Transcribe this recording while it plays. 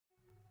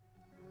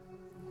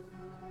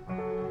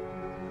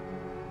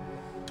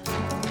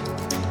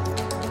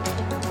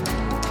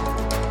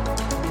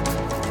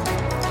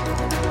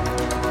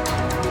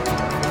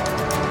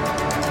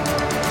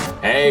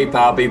Hey,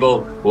 power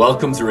people.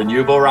 Welcome to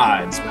Renewable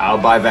Rides,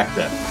 powered by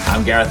Vector.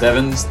 I'm Gareth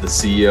Evans, the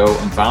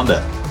CEO and founder.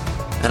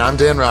 And I'm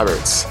Dan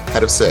Roberts,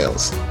 head of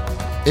sales.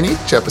 In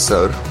each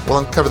episode, we'll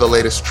uncover the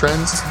latest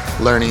trends,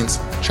 learnings,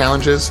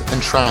 challenges,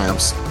 and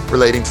triumphs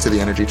relating to the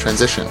energy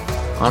transition,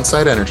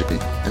 on-site energy,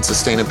 and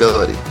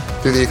sustainability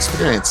through the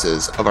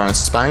experiences of our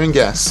inspiring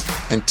guests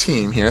and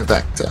team here at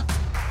Vector.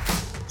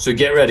 So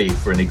get ready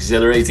for an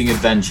exhilarating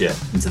adventure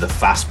into the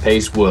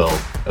fast-paced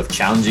world of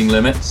challenging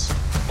limits,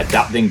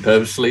 adapting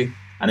purposefully,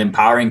 and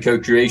empowering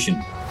co-creation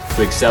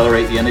to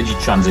accelerate the energy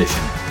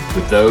transition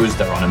with those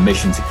that are on a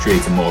mission to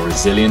create a more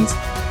resilient,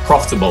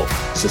 profitable,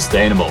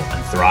 sustainable,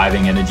 and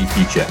thriving energy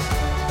future.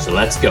 So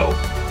let's go.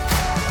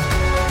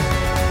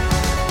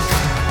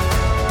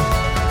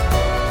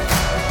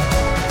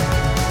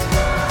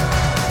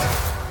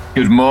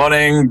 Good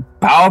morning,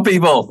 power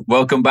people.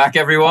 Welcome back,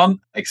 everyone.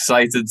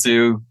 Excited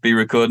to be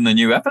recording a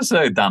new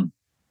episode, Dan.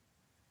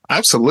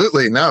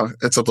 Absolutely. No,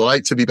 it's a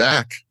delight to be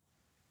back.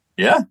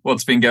 Yeah,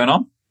 what's been going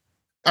on?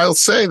 I'll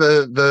say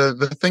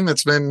the thing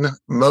that's been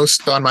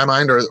most on my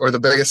mind or the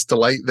biggest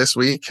delight this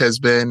week has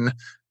been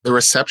the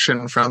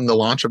reception from the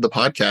launch of the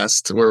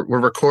podcast. We're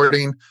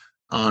recording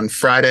on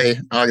Friday,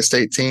 August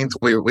 18th.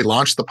 We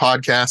launched the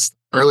podcast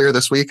earlier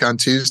this week on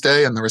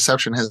Tuesday, and the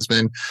reception has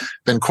been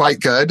quite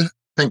good. I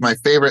think my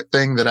favorite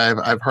thing that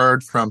I've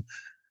heard from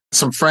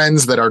some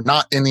friends that are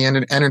not in the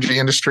energy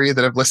industry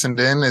that have listened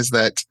in is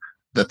that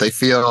they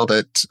feel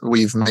that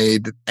we've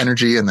made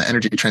energy and the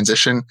energy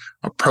transition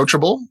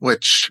approachable,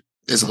 which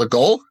is the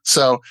goal.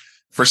 So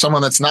for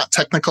someone that's not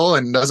technical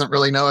and doesn't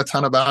really know a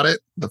ton about it,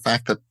 the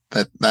fact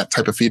that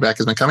type of feedback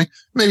has been coming,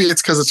 maybe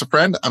it's because it's a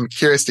friend. I'm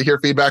curious to hear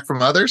feedback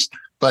from others,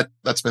 but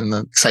that's been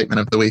the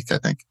excitement of the week, I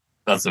think.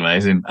 That's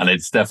amazing. And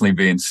it's definitely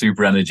been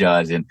super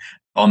energizing.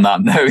 On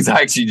that note,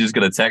 I actually just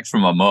got a text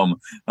from my mum,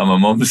 and my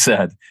mum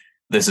said,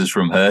 this is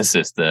from her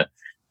sister.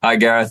 Hi,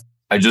 Gareth.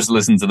 I just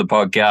listened to the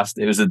podcast.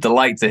 It was a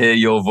delight to hear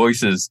your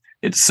voices.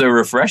 It's so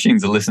refreshing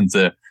to listen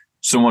to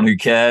someone who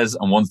cares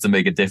and wants to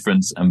make a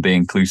difference and be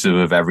inclusive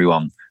of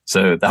everyone.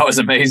 So that was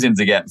amazing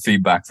to get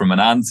feedback from an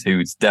aunt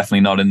who's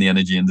definitely not in the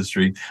energy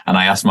industry. And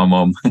I asked my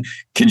mum,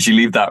 can she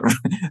leave that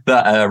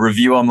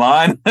review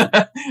online?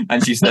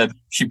 And she said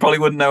she probably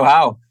wouldn't know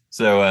how.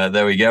 So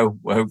there we go.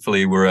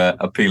 Hopefully we're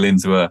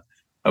appealing to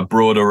a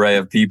broad array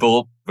of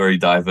people, very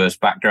diverse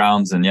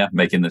backgrounds, and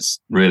making this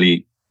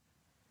really,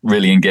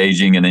 really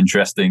engaging and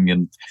interesting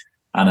and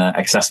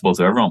accessible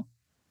to everyone.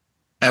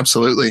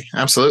 Absolutely.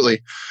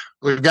 Absolutely.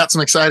 We've got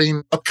some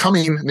exciting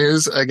upcoming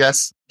news, I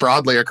guess,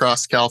 broadly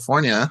across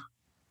California.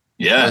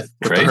 Yeah.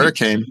 With the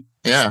hurricane.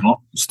 Yeah.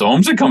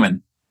 Storms are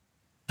coming.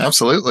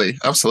 Absolutely.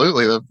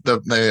 Absolutely.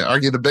 They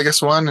argue the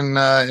biggest one in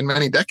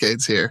many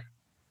decades here.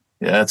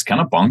 Yeah. It's kind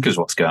of bonkers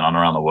what's going on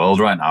around the world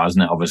right now,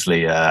 isn't it?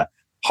 Obviously,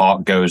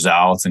 heart goes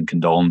out and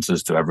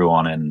condolences to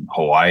everyone in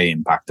Hawaii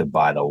impacted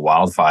by the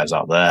wildfires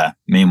out there.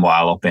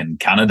 Meanwhile, up in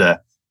Canada,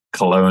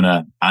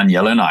 Kelowna and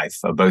Yellowknife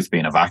are both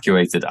being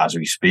evacuated as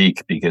we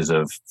speak because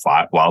of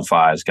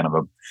wildfires kind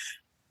of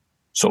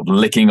sort of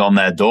licking on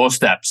their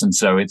doorsteps. And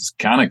so it's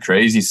kind of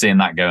crazy seeing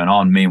that going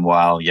on.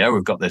 Meanwhile,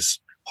 we've got this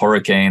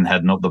hurricane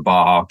heading up the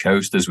Baja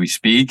coast as we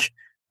speak.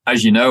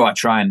 As you know, I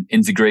try and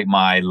integrate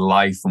my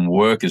life and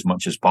work as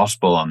much as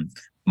possible. And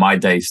my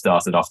day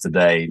started off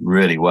today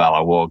really well. I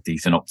walked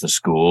Ethan up to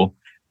school,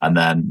 and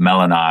then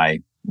Mel and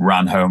I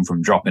ran home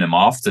from dropping him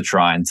off to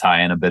try and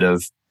tie in a bit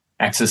of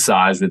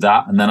exercise with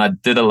that. And then I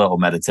did a little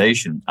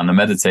meditation, and the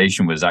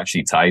meditation was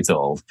actually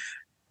titled,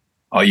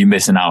 Are You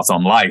Missing Out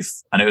on Life?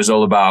 And it was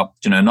all about,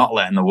 not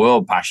letting the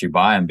world pass you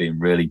by and being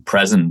really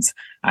present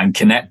and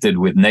connected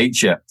with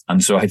nature.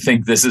 And so I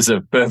think this is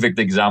a perfect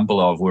example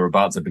of we're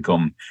about to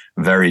become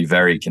very,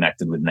 very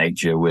connected with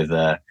nature with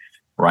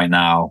right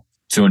now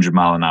 200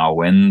 mile an hour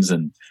winds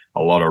and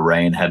a lot of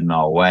rain heading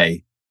our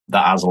way.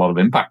 That has a lot of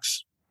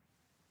impacts.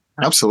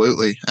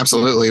 Absolutely.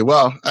 Absolutely.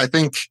 Well, I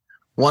think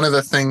one of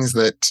the things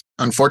that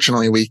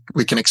unfortunately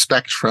we can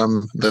expect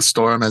from the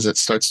storm as it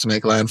starts to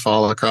make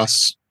landfall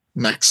across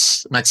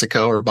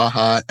Mexico or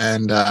Baja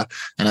and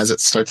as it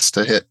starts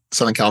to hit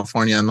Southern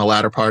California in the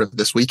latter part of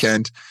this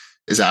weekend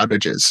is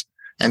outages.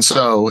 And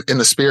so in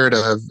the spirit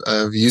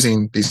of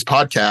using these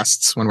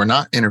podcasts when we're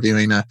not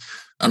interviewing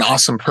an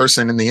awesome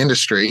person in the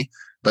industry,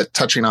 but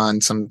touching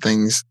on some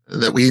things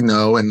that we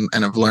know and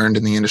have learned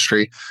in the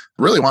industry,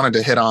 I really wanted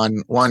to hit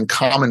on one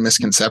common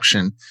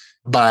misconception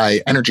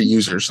by energy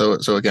users.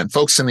 So again,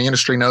 folks in the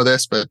industry know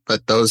this, but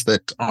those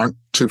that aren't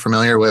too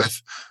familiar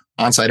with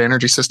on-site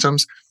energy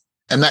systems.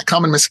 And that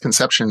common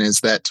misconception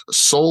is that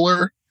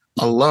solar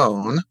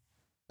alone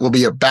will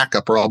be a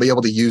backup, or I'll be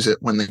able to use it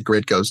when the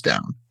grid goes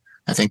down.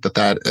 I think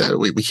that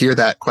we hear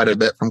that quite a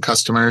bit from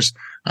customers.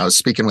 I was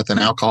speaking with an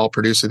alcohol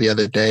producer the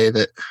other day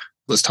that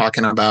was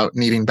talking about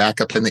needing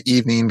backup in the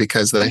evening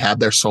because they had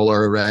their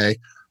solar array.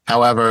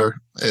 However,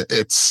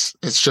 it's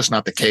just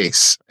not the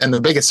case. And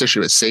the biggest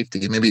issue is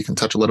safety. Maybe you can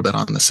touch a little bit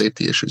on the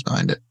safety issues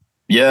behind it.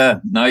 Yeah,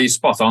 no, you're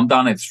spot on,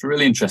 Dan. It's a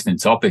really interesting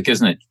topic,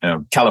 isn't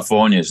it?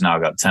 California's now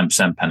got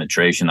 10%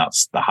 penetration.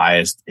 That's the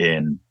highest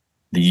in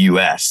the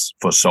US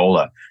for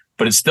solar.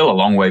 but it's still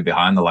a long way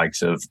behind the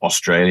likes of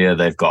Australia.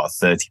 They've got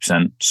a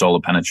 30% solar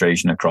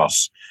penetration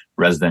across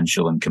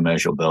residential and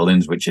commercial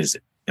buildings, which is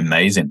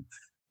amazing.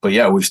 But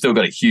yeah, we've still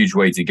got a huge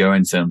way to go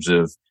in terms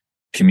of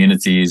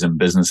communities and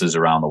businesses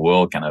around the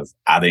world kind of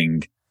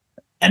adding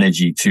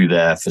energy to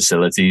their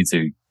facility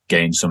to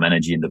gain some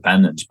energy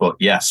independence. But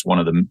yes, one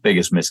of the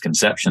biggest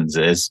misconceptions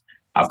is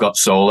I've got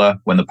solar.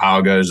 When the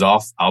power goes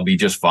off, I'll be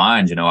just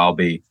fine. I'll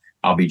be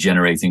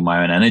generating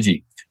my own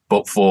energy.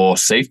 But for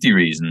safety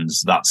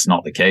reasons, that's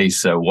not the case.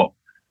 So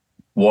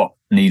what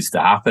needs to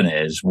happen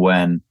is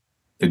when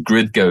the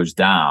grid goes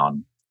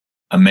down,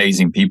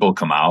 amazing people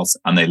come out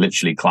and they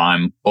literally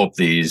climb up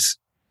these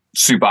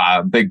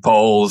super big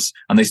poles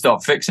and they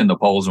start fixing the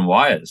poles and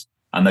wires.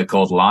 And they're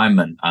called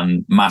linemen,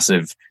 and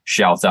massive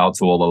shout out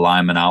to all the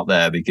linemen out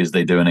there because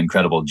they do an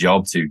incredible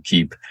job to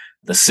keep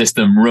the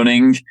system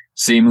running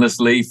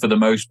seamlessly for the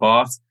most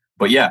part.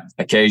 But yeah,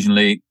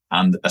 occasionally,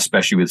 and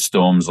especially with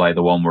storms like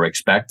the one we're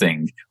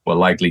expecting, we're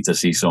likely to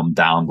see some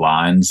downed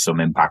lines,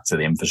 some impact to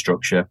the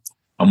infrastructure.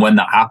 And when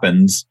that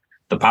happens,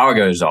 the power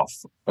goes off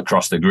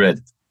across the grid.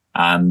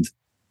 And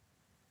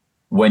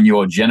when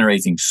you're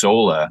generating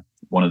solar,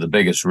 one of the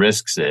biggest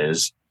risks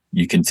is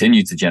you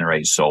continue to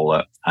generate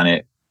solar and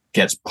it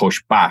gets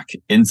pushed back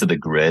into the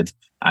grid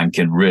and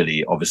can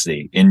really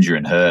obviously injure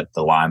and hurt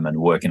the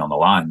linemen working on the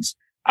lines.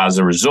 As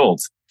a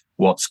result,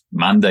 what's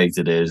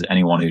mandated is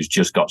anyone who's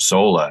just got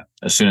solar,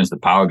 as soon as the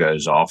power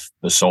goes off,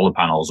 the solar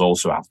panels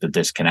also have to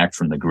disconnect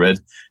from the grid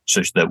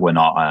such that we're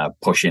not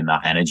pushing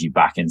that energy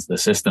back into the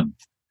system.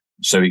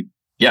 So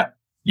yeah,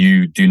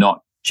 you do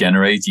not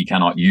generate, you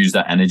cannot use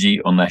that energy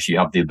unless you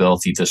have the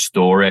ability to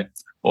store it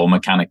or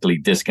mechanically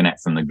disconnect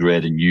from the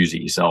grid and use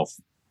it yourself.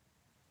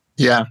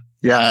 Yeah.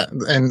 Yeah.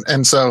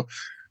 And so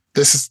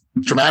this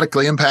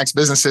dramatically impacts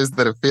businesses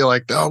that feel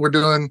like, oh, we're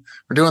doing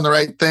the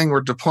right thing. We're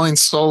deploying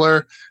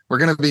solar. We're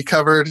going to be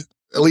covered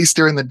at least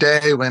during the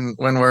day when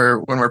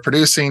we're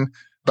producing,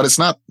 but it's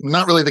not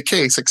really the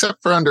case,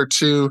 except for under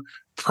two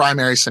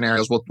primary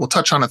scenarios. We'll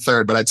touch on a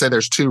third, but I'd say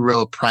there's two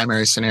real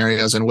primary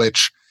scenarios in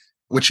which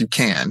you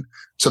can.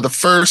 So the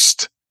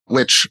first,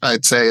 which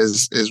I'd say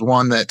is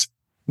one that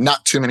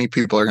not too many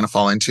people are going to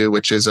fall into,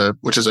 which is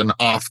an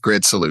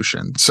off-grid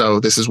solution. So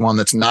this is one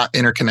that's not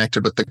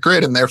interconnected with the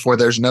grid, and therefore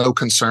there's no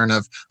concern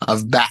of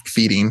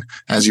backfeeding,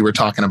 as you were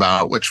talking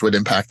about, which would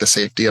impact the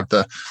safety of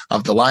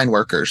the line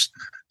workers.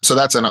 So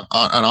that's an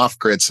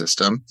off-grid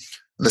system.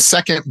 The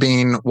second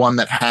being one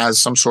that has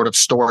some sort of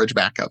storage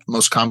backup.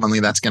 Most commonly,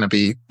 that's going to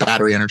be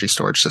battery energy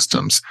storage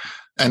systems.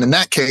 And in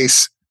that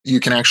case, you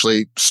can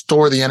actually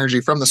store the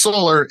energy from the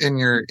solar in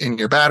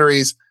your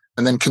batteries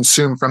and then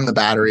consume from the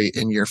battery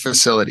in your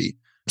facility.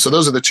 So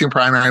those are the two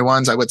primary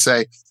ones. I would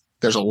say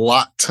there's a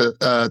lot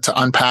to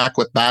unpack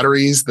with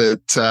batteries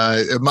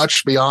that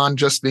much beyond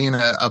just being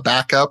a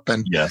backup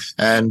and yes.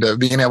 and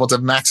being able to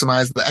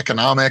maximize the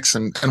economics.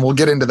 And we'll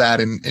get into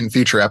that in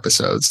future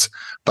episodes.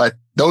 But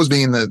those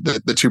being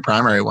the two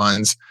primary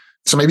ones.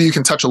 So maybe you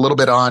can touch a little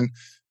bit on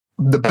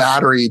the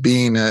battery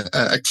being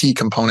a key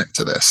component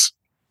to this.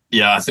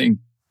 Yeah, I think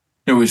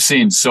we've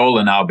seen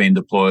solar now being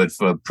deployed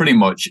for pretty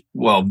much,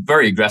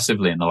 very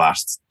aggressively in the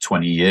last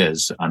 20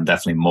 years and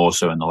definitely more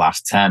so in the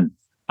last 10.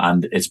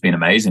 And it's been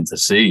amazing to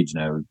see,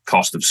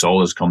 cost of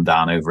solar has come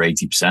down over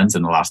 80%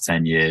 in the last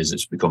 10 years.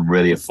 It's become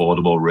really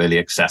affordable, really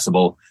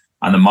accessible.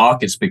 And the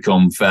market's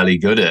become fairly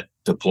good at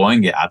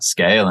deploying it at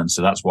scale. And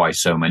so that's why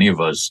so many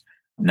of us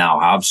now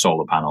have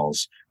solar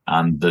panels.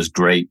 And there's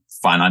great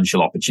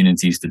financial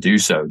opportunities to do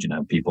so.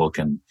 People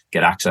can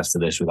get access to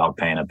this without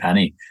paying a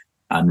penny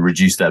and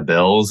reduce their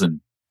bills.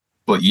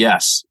 But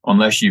yes,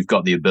 unless you've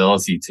got the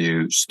ability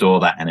to store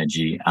that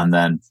energy, and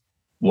then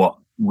what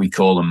we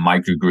call them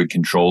microgrid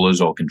controllers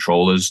or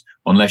controllers,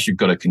 unless you've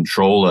got a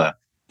controller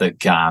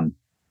that can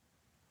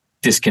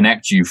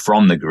disconnect you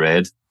from the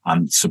grid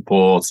and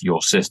support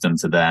your system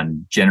to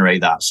then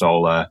generate that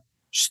solar,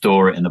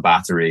 store it in the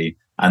battery,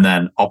 and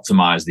then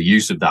optimize the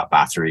use of that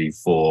battery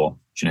for,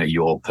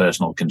 your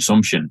personal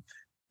consumption.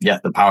 Yeah,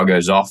 the power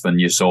goes off and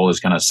your solar's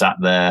kind of sat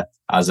there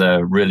as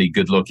a really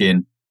good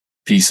looking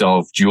piece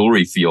of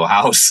jewelry for your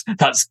house.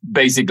 That's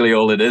basically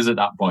all it is at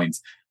that point.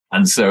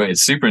 And so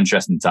it's super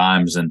interesting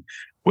times, and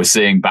we're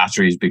seeing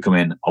batteries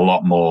becoming a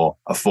lot more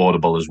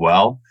affordable as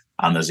well.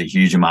 And there's a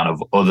huge amount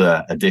of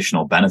other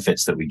additional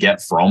benefits that we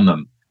get from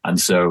them. And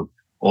so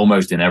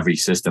almost in every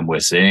system we're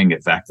seeing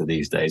at Vector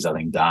these days, I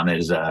think, Dan,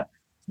 is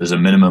there's a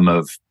minimum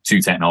of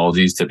two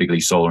technologies,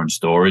 typically solar and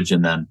storage,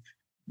 and then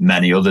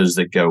many others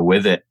that go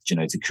with it,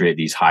 to create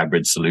these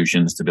hybrid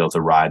solutions to be able to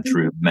ride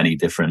through many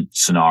different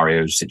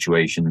scenarios,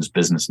 situations,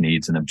 business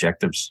needs, and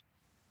objectives.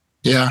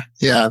 Yeah.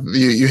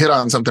 You hit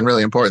on something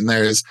really important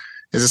there is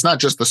it's not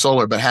just the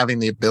solar, but having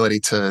the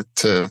ability to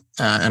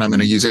and I'm going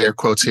to use air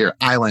quotes here,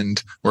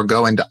 island, or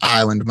go into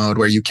island mode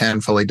where you can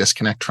fully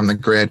disconnect from the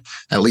grid,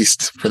 at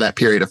least for that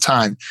period of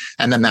time.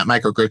 And then that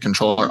microgrid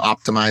controller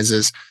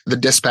optimizes the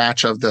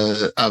dispatch of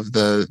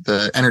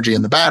the energy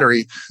in the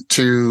battery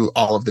to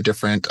all of the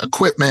different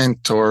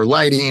equipment or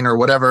lighting or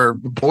whatever,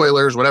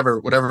 boilers,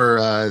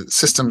 whatever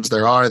systems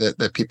there are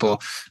that people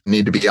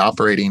need to be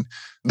operating.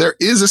 There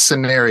is a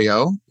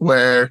scenario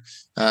where,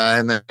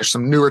 and there's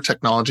some newer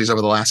technologies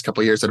over the last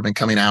couple of years that have been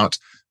coming out.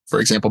 For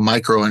example,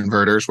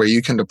 microinverters, where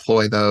you can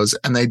deploy those,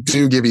 and they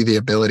do give you the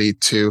ability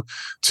to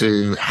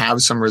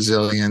have some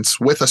resilience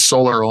with a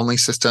solar only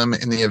system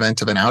in the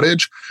event of an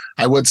outage.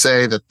 I would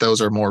say that those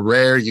are more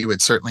rare. You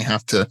would certainly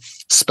have to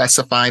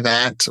specify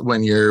that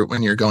when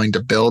you're going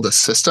to build a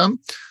system.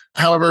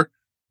 However,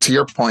 to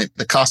your point,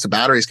 the cost of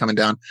batteries coming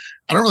down.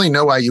 I don't really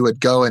know why you would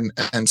go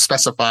and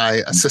specify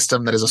a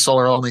system that is a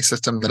solar only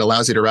system that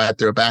allows you to ride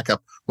through a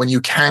backup when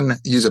you can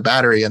use a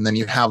battery and then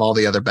you have all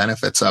the other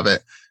benefits of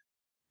it.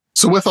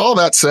 So with all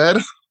that said,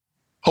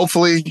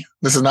 hopefully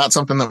this is not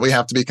something that we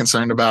have to be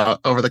concerned about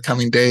over the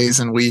coming days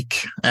and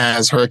week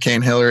as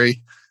Hurricane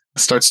Hillary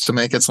starts to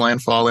make its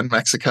landfall in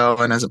Mexico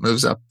and as it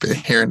moves up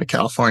here into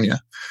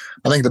California.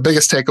 I think the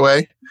biggest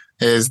takeaway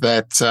is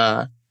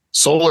that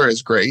solar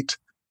is great,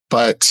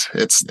 but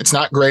it's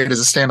not great as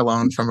a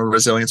standalone from a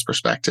resilience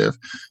perspective.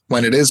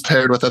 When it is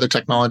paired with other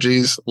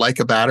technologies like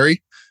a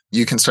battery,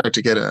 you can start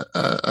to get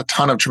a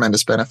ton of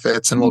tremendous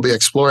benefits, and we'll be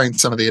exploring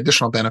some of the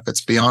additional benefits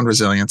beyond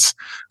resilience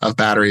of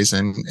batteries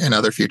in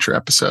other future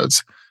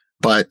episodes.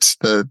 But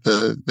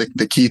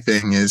the key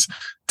thing is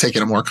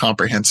taking a more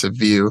comprehensive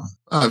view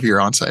of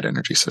your on-site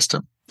energy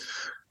system.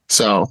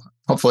 So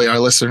hopefully our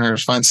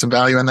listeners find some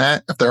value in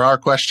that. If there are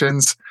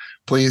questions,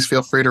 please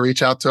feel free to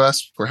reach out to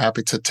us. We're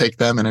happy to take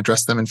them and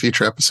address them in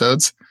future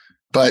episodes.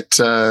 But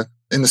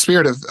in the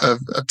spirit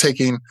of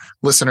taking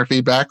listener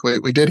feedback,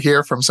 we did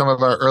hear from some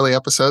of our early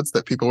episodes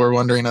that people were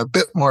wondering a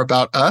bit more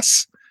about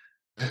us,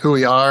 who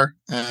we are,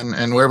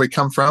 and where we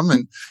come from.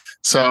 And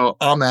so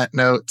on that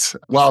note,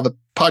 while the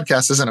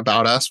podcast isn't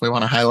about us, we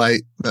want to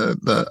highlight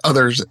the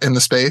others in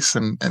the space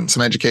and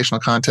some educational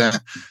content.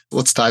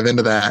 Let's dive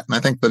into that. And I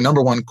think the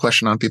number one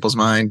question on people's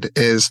mind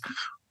is,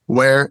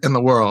 where in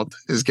the world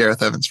is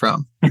Gareth Evans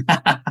from?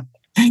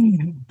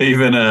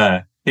 Even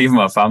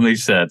my family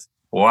said,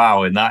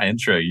 wow, in that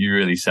intro, you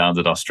really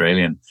sounded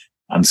Australian.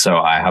 And so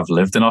I have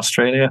lived in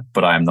Australia,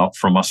 but I am not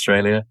from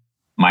Australia.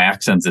 My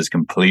accent is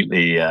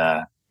completely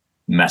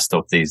messed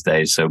up these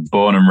days. So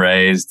born and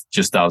raised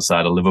just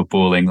outside of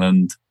Liverpool,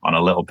 England, on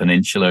a little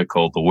peninsula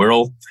called the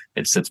Wirral.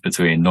 It sits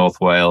between North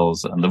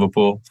Wales and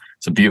Liverpool.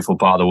 It's a beautiful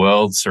part of the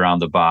world,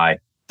 surrounded by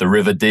the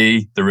River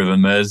Dee, the River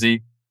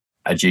Mersey,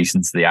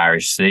 adjacent to the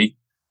Irish Sea.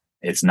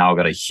 It's now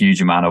got a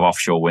huge amount of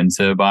offshore wind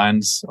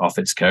turbines off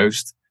its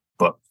coast,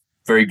 but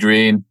very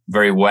green,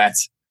 very wet,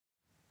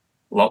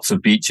 lots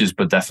of beaches,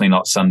 but definitely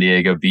not San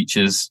Diego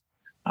beaches.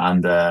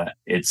 And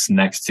it's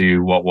next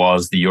to what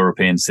was the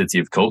European City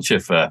of Culture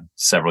for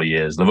several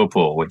years,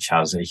 Liverpool, which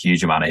has a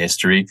huge amount of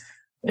history.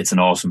 It's an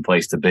awesome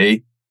place to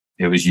be.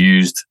 It was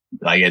used,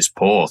 like its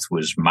port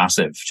was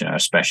massive,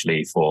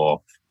 especially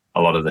for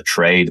a lot of the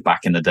trade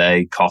back in the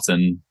day,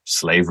 cotton,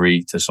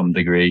 slavery to some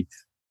degree.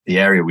 The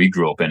area we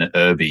grew up in,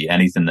 Irby,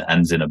 anything that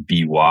ends in a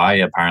BY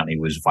apparently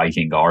was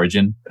Viking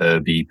origin.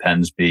 Irby,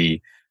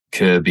 Pensby,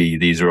 Kirby,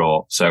 these are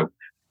all. So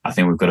I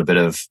think we've got a bit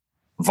of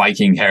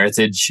Viking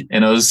heritage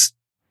in us.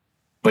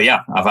 But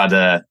yeah, I've had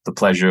the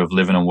pleasure of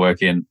living and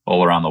working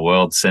all around the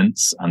world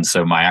since. And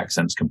so my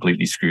accent's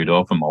completely screwed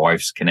up, and my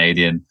wife's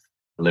Canadian,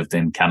 lived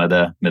in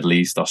Canada, Middle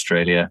East,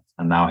 Australia,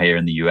 and now here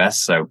in the US.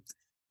 So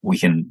we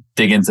can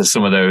dig into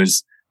some of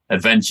those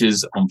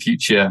adventures on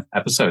future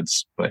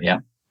episodes. But yeah,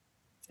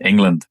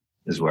 England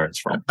is where it's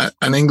from.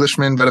 An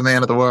Englishman, but a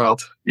man of the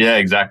world. Yeah,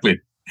 exactly.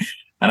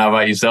 And how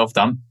about yourself,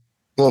 Dan?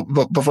 Well,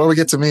 but before we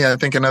get to me, I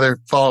think another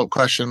follow-up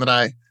question that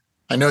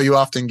I know you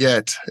often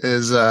get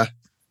is,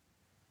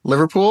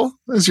 Liverpool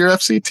is your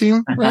FC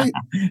team, right?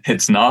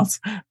 It's not,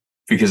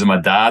 because of my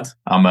dad.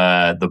 I'm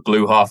the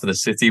blue half of the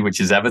city,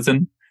 which is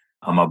Everton.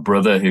 I'm a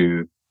brother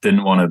who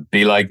didn't want to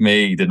be like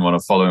me. He didn't want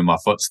to follow in my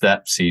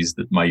footsteps. He's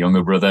my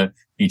younger brother.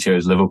 He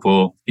chose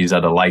Liverpool. He's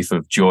had a life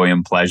of joy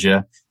and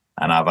pleasure,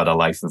 and I've had a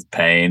life of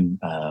pain.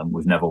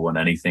 We've never won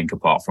anything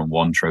apart from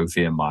one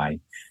trophy in my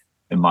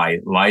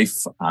life,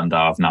 and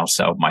I've now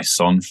set up my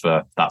son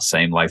for that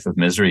same life of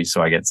misery.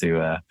 So I get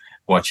to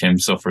watch him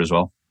suffer as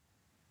well.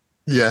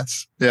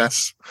 Yes.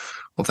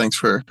 Well, thanks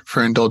for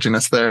indulging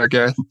us there,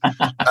 Gareth.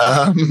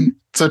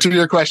 So to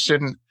your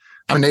question,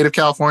 I'm a native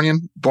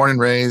Californian, born and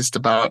raised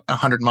about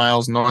 100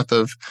 miles north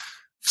of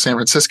San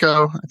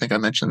Francisco. I think I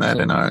mentioned that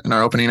in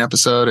our opening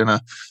episode, in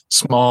a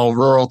small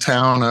rural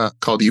town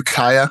called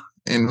Ukiah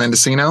in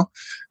Mendocino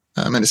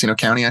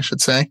County, I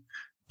should say.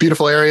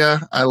 Beautiful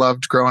area. I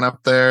loved growing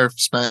up there.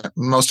 Spent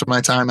most of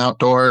my time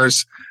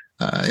outdoors.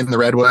 In the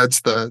redwoods.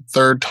 The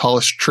third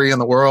tallest tree in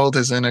the world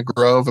is in a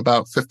grove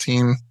about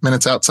 15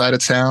 minutes outside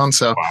of town.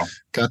 So wow.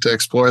 Got to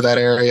explore that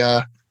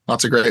area.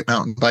 Lots of great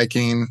mountain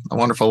biking, a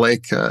wonderful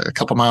lake a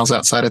couple miles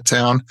outside of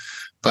town.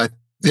 But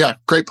yeah,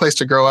 great place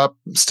to grow up.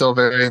 Still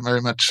very,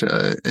 very much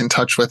in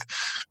touch with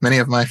many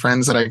of my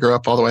friends that I grew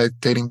up all the way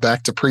dating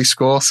back to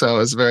preschool. So it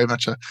was very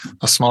much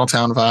a small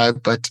town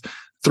vibe. But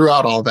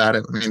throughout all that,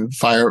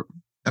 fire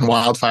and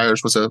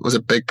wildfires was a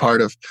big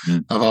part of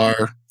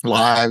our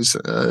lives,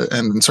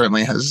 and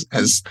certainly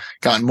has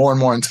gotten more and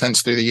more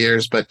intense through the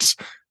years. But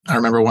I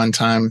remember one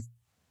time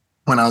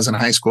when I was in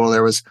high school,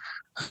 there was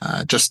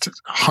just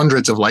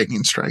hundreds of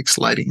lightning strikes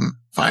lighting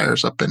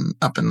fires up in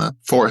the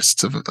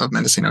forests of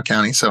Mendocino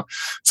County. So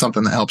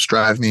something that helps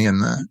drive me in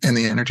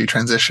the energy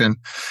transition.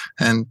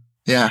 And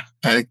yeah,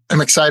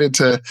 I'm excited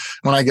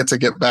when I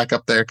get back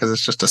up there, because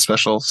it's just a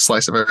special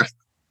slice of earth.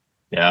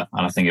 Yeah,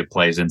 and I think it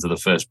plays into the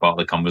first part of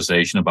the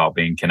conversation about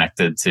being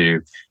connected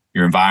to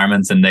your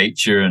environment and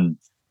nature. And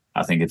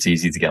I think it's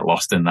easy to get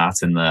lost in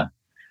that in the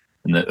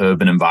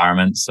urban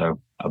environment. So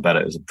I bet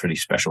it was a pretty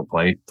special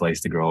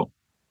place to grow up.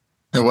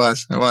 It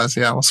was.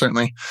 Yeah, we'll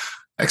certainly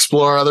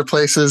explore other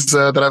places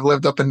that I've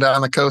lived up and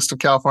down the coast of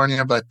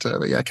California. But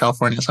yeah,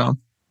 California's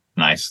home.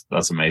 Nice.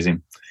 That's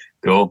amazing.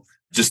 Cool.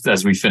 Just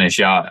as we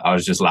finish out, I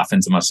was just laughing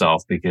to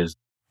myself because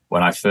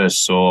when I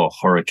first saw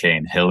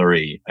Hurricane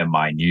Hillary in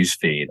my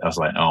newsfeed, I was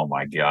like, oh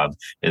my God,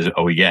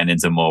 are we getting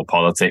into more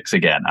politics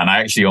again? And I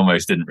actually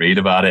almost didn't read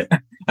about it.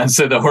 And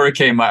so the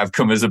hurricane might have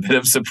come as a bit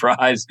of a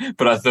surprise,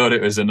 but I thought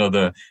it was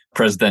another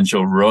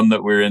presidential run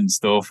that we're in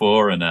store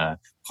for. And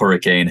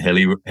Hurricane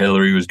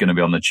Hillary was going to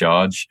be on the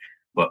charge,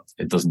 but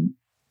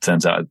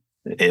turns out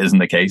it isn't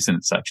the case, and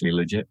it's actually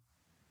legit.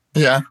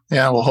 Yeah.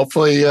 Well,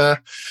 hopefully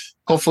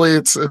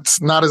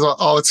it's not as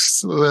all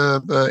it's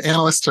the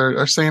analysts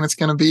are saying it's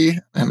going to be,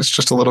 and it's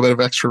just a little bit of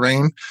extra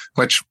rain,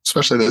 which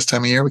especially this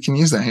time of year, we can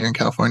use that here in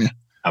California.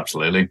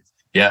 Absolutely.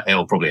 Yeah,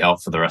 it'll probably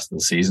help for the rest of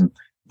the season.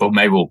 But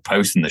maybe we'll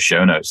post in the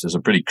show notes. There's a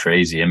pretty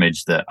crazy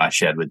image that I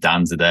shared with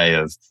Dan today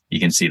of you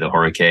can see the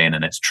hurricane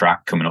and its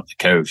track coming up the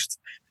coast,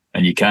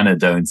 and you kind of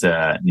don't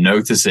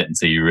notice it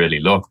until you really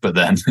look. But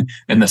then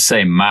in the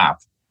same map,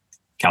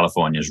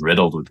 California's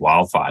riddled with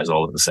wildfires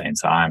all at the same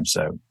time.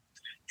 So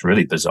it's a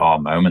really bizarre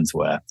moment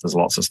where there's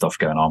lots of stuff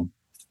going on,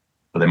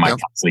 but they might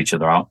cancel each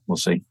other out. We'll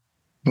see.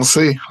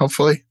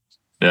 Hopefully.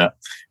 Yeah.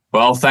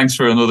 Well, thanks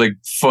for another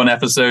fun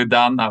episode,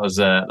 Dan. That was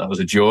a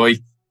joy.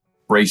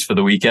 Race for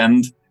the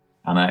weekend,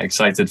 and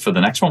excited for the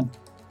next one.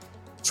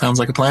 Sounds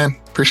like a plan.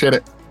 Appreciate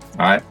it.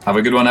 All right. Have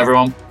a good one,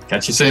 everyone.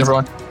 Catch you soon. See you,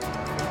 everyone.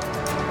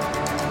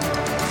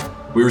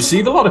 We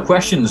receive a lot of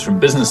questions from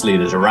business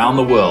leaders around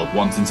the world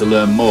wanting to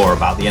learn more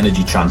about the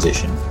energy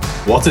transition,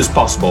 what is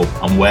possible,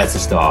 and where to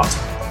start.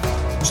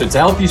 So to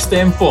help you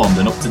stay informed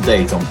and up to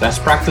date on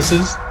best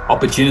practices,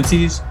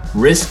 opportunities,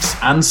 risks,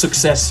 and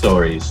success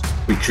stories,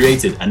 we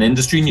created an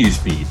industry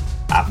newsfeed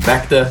at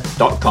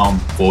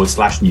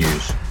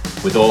vector.com/news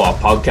with all our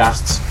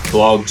podcasts,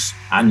 blogs,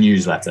 and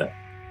newsletter.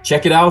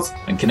 Check it out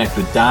and connect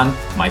with Dan,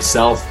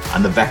 myself,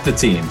 and the Vector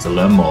team to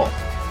learn more.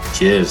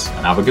 Cheers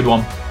and have a good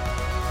one.